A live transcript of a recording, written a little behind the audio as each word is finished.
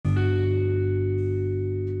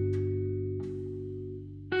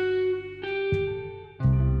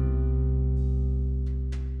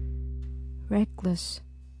Reckless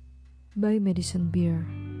by Madison Beer.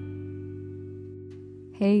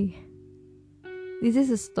 Hey, this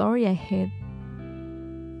is a story I hate,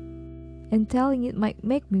 and telling it might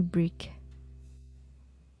make me break,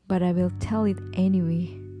 but I will tell it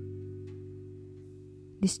anyway.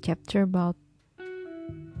 This chapter about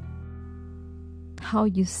how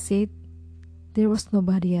you said there was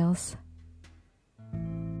nobody else.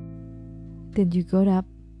 Then you got up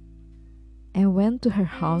and went to her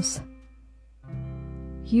house.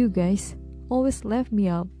 You guys always left me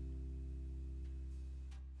out.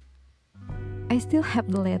 I still have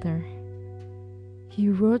the letter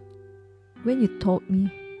you wrote when you told me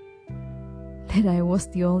that I was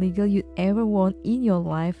the only girl you'd ever want in your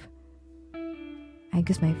life. I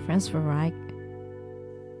guess my friends were right.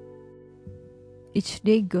 Each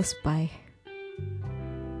day goes by.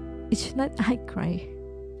 Each night I cry.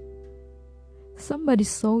 Somebody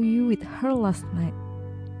saw you with her last night.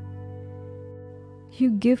 You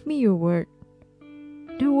gave me your word.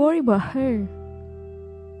 Don't worry about her.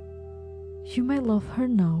 You might love her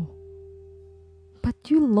now, but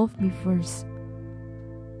you loved me first.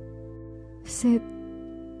 Said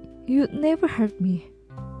you'd never hurt me,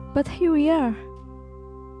 but here we are.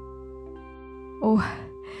 Oh,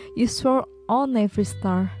 you swore on every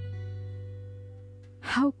star.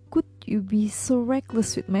 How could you be so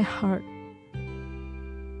reckless with my heart?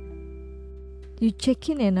 You check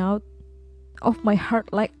in and out of my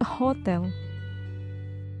heart like a hotel.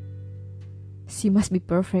 She must be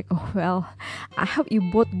perfect. Oh well, I hope you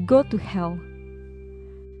both go to hell.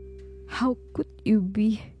 How could you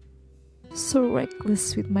be so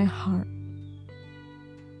reckless with my heart?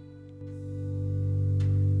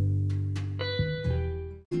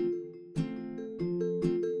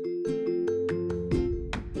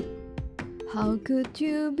 How could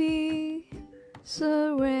you be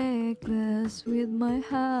so reckless with my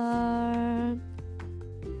heart?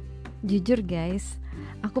 Jujur guys,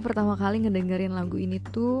 aku pertama kali ngedengerin lagu ini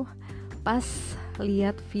tuh pas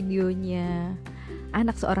lihat videonya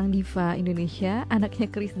anak seorang diva Indonesia, anaknya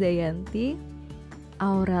Krisdayanti,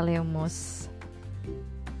 Aura Lemos.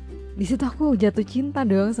 Di situ aku jatuh cinta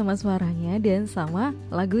dong sama suaranya dan sama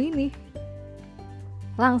lagu ini.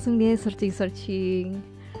 Langsung dia searching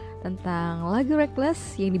tentang lagu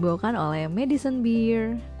Reckless yang dibawakan oleh Madison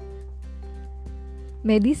Beer.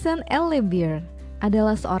 Madison L. Beer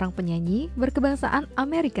adalah seorang penyanyi berkebangsaan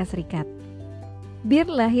Amerika Serikat. Beer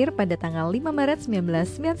lahir pada tanggal 5 Maret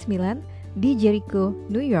 1999 di Jericho,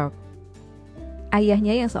 New York.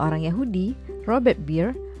 Ayahnya yang seorang Yahudi, Robert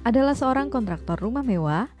Beer, adalah seorang kontraktor rumah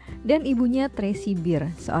mewah dan ibunya Tracy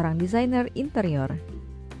Beer, seorang desainer interior.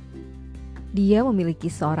 Dia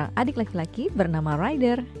memiliki seorang adik laki-laki bernama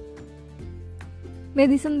Ryder.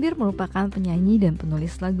 Madison Beer merupakan penyanyi dan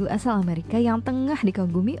penulis lagu asal Amerika yang tengah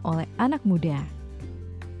dikagumi oleh anak muda.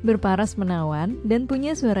 Berparas menawan dan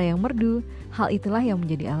punya suara yang merdu, hal itulah yang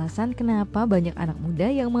menjadi alasan kenapa banyak anak muda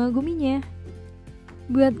yang mengaguminya.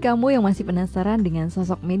 Buat kamu yang masih penasaran dengan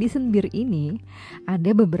sosok Madison Beer ini,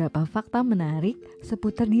 ada beberapa fakta menarik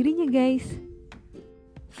seputar dirinya guys.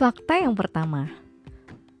 Fakta yang pertama,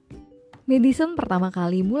 Madison pertama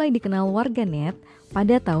kali mulai dikenal warganet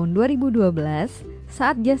pada tahun 2012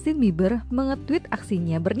 saat Justin Bieber nge-tweet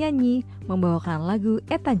aksinya bernyanyi membawakan lagu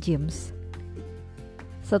Etta James.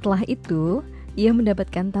 Setelah itu, ia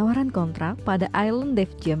mendapatkan tawaran kontrak pada Island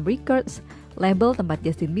Def Jam Records, label tempat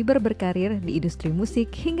Justin Bieber berkarir di industri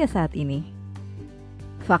musik hingga saat ini.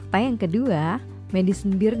 Fakta yang kedua,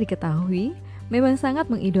 Madison Beer diketahui memang sangat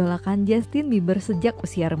mengidolakan Justin Bieber sejak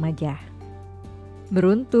usia remaja.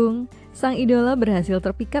 Beruntung, sang idola berhasil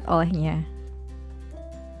terpikat olehnya.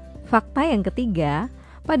 Fakta yang ketiga,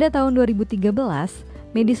 pada tahun 2013,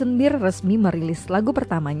 Madison Beer resmi merilis lagu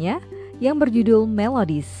pertamanya yang berjudul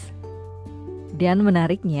Melodies. Dan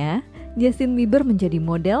menariknya, Justin Bieber menjadi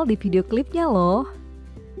model di video klipnya loh.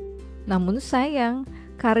 Namun sayang,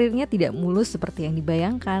 karirnya tidak mulus seperti yang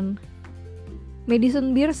dibayangkan.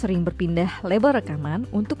 Madison Beer sering berpindah label rekaman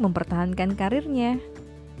untuk mempertahankan karirnya.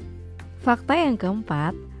 Fakta yang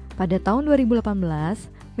keempat, pada tahun 2018,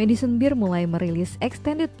 Madison Beer mulai merilis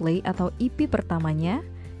extended play atau EP pertamanya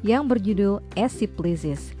yang berjudul As She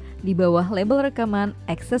Pleases di bawah label rekaman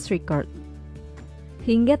Access Records.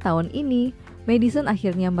 Hingga tahun ini, Madison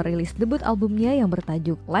akhirnya merilis debut albumnya yang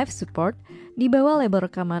bertajuk Life Support di bawah label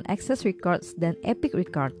rekaman Access Records dan Epic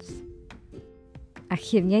Records.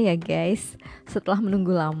 Akhirnya ya guys, setelah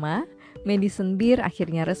menunggu lama, Madison Beer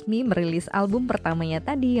akhirnya resmi merilis album pertamanya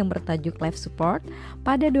tadi yang bertajuk Life Support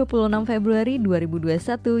pada 26 Februari 2021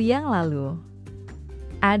 yang lalu.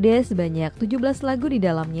 Ada sebanyak 17 lagu di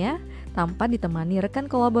dalamnya tanpa ditemani rekan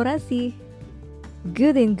kolaborasi.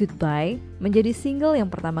 Good and Goodbye menjadi single yang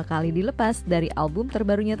pertama kali dilepas dari album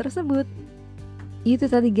terbarunya tersebut. Itu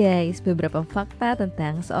tadi guys, beberapa fakta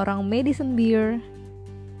tentang seorang Madison Beer.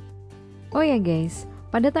 Oh ya guys,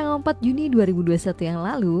 pada tanggal 4 Juni 2021 yang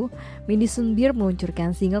lalu, Madison Beer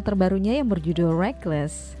meluncurkan single terbarunya yang berjudul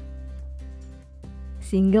Reckless.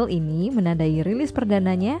 Single ini menandai rilis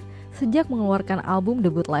perdananya sejak mengeluarkan album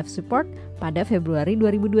debut Live Support pada Februari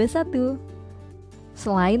 2021.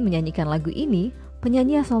 Selain menyanyikan lagu ini,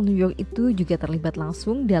 penyanyi asal New York itu juga terlibat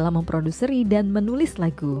langsung dalam memproduseri dan menulis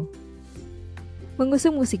lagu.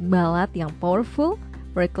 Mengusung musik ballad yang powerful,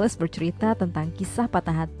 Reckless bercerita tentang kisah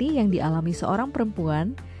patah hati yang dialami seorang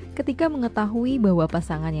perempuan ketika mengetahui bahwa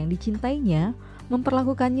pasangan yang dicintainya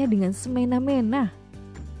memperlakukannya dengan semena-mena,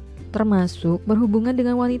 termasuk berhubungan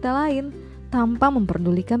dengan wanita lain tanpa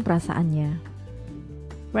memperdulikan perasaannya.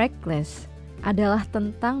 Reckless adalah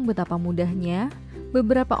tentang betapa mudahnya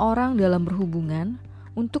beberapa orang dalam berhubungan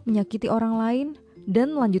untuk menyakiti orang lain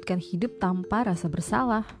dan melanjutkan hidup tanpa rasa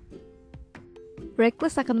bersalah.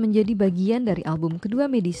 Reckless akan menjadi bagian dari album kedua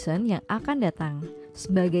Madison yang akan datang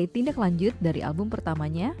sebagai tindak lanjut dari album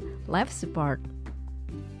pertamanya, Live Support.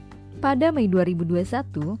 Pada Mei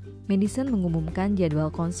 2021, Madison mengumumkan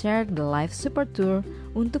jadwal konser The Live Support Tour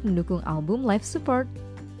untuk mendukung album Live Support.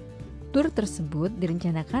 Tur tersebut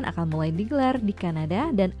direncanakan akan mulai digelar di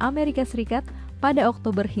Kanada dan Amerika Serikat pada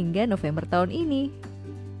Oktober hingga November tahun ini.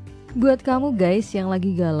 Buat kamu guys yang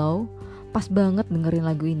lagi galau, pas banget dengerin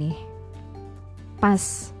lagu ini.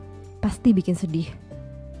 Pasti bikin sedih.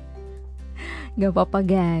 Gak apa-apa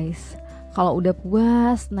guys, kalau udah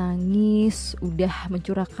puas, nangis, udah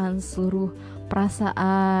mencurahkan seluruh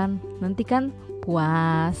perasaan, nanti kan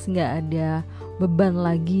puas, gak ada beban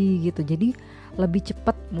lagi gitu. Jadi lebih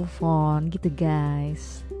cepat move on gitu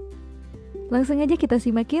guys. Langsung aja kita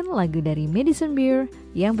simakin lagu dari Madison Beer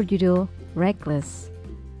yang berjudul Reckless.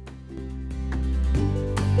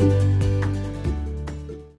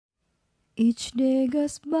 Each day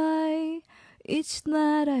goes by, each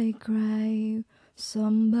night I cry.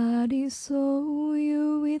 Somebody saw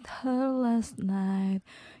you with her last night.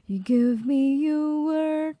 You gave me your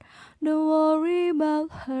word, don't worry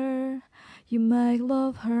about her. You might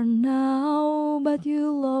love her now, but you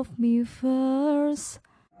love me first.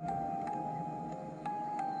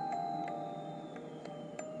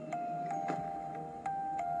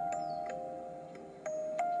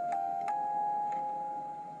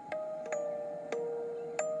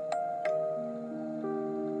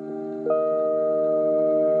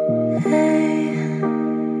 Hey,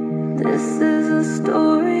 this is a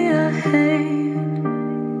story I hate,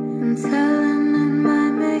 and telling it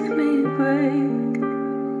might make me break,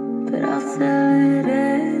 but I'll tell it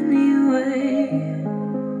anyway.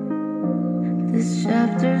 This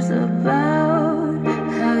chapter's about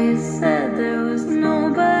how you said there was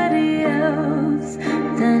nobody else,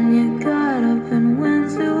 then you got up and went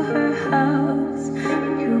to her house.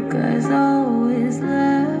 You guys always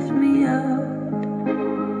left me out.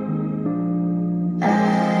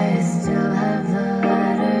 I still have the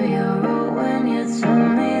letter you wrote when you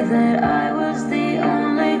told me that I was the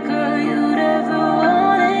only girl you'd ever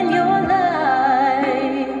want in your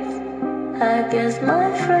life. I guess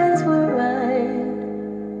my friends were right.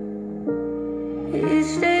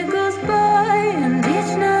 Each day goes by and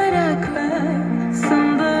each night I cry.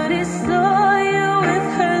 Somebody saw you with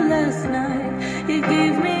her last night. You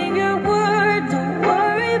gave me your word, don't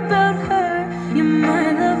worry about her. You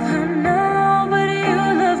might love her now,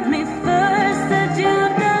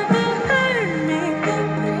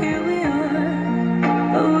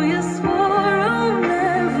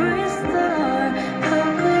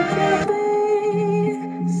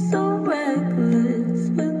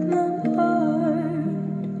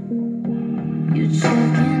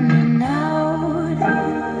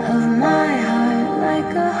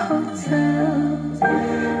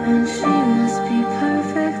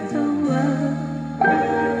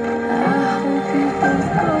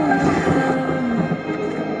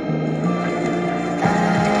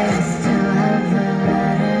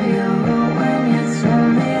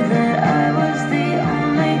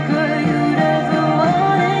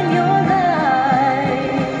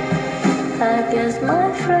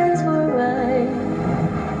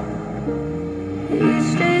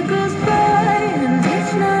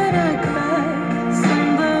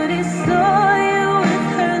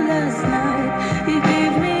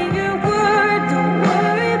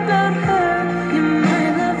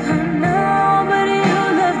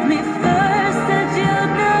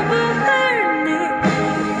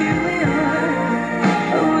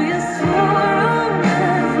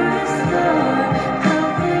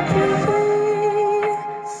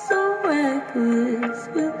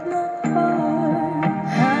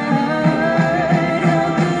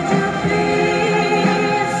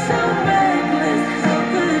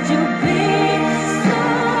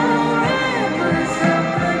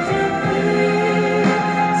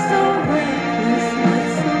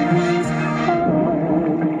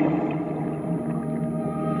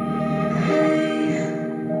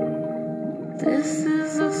 This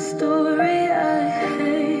is a story I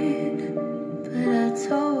hate, but I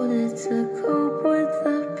told it to cope with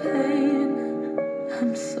the pain.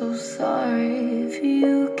 I'm so sorry if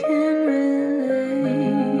you can relate.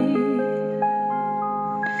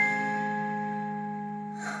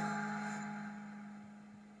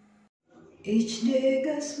 Each day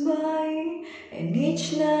goes by, and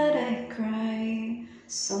each night I cry.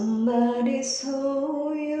 Somebody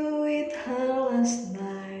saw you with her last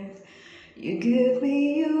night. You give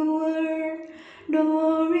me your word, don't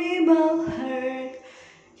worry about her.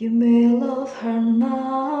 You may love her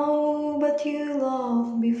now, but you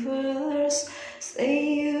love me first.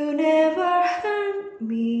 Say you never hurt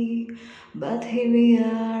me, but here we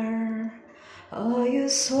are. Oh, you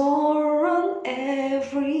swore on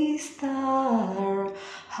every star.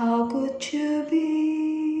 How could you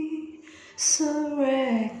be so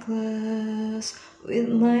reckless with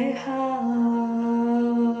my heart?